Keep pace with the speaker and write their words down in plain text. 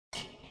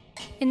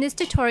In this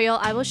tutorial,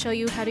 I will show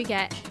you how to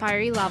get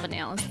fiery lava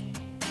nails.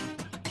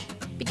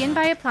 Begin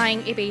by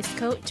applying a base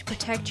coat to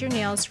protect your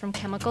nails from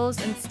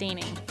chemicals and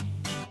staining.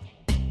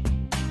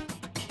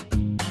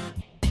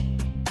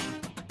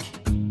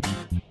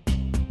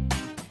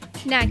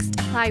 Next,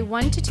 apply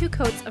 1 to 2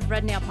 coats of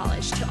red nail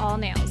polish to all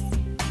nails.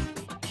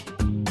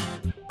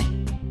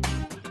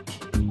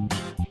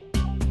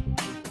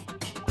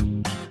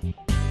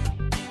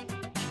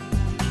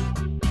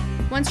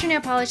 Once your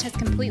nail polish has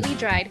completely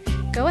dried,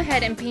 go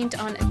ahead and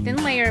paint on a thin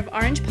layer of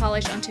orange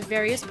polish onto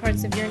various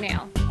parts of your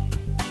nail.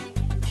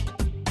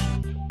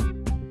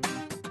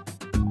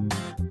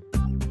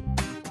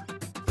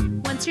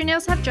 Once your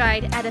nails have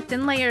dried, add a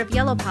thin layer of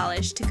yellow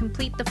polish to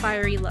complete the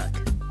fiery look.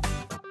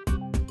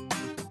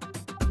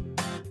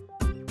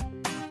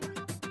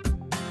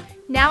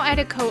 Now add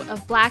a coat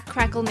of black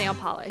crackle nail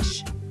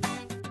polish.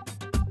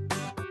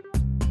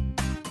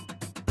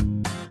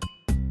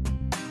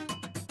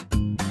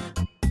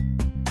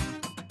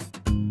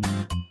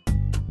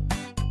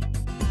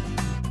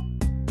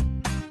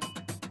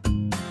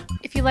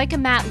 If you like a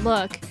matte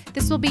look,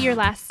 this will be your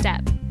last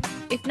step.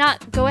 If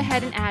not, go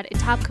ahead and add a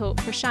top coat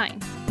for shine.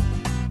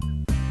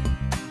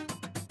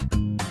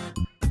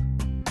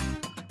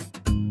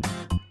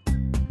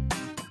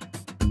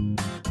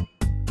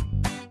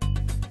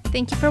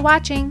 Thank you for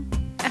watching.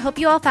 I hope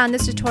you all found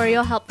this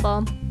tutorial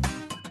helpful.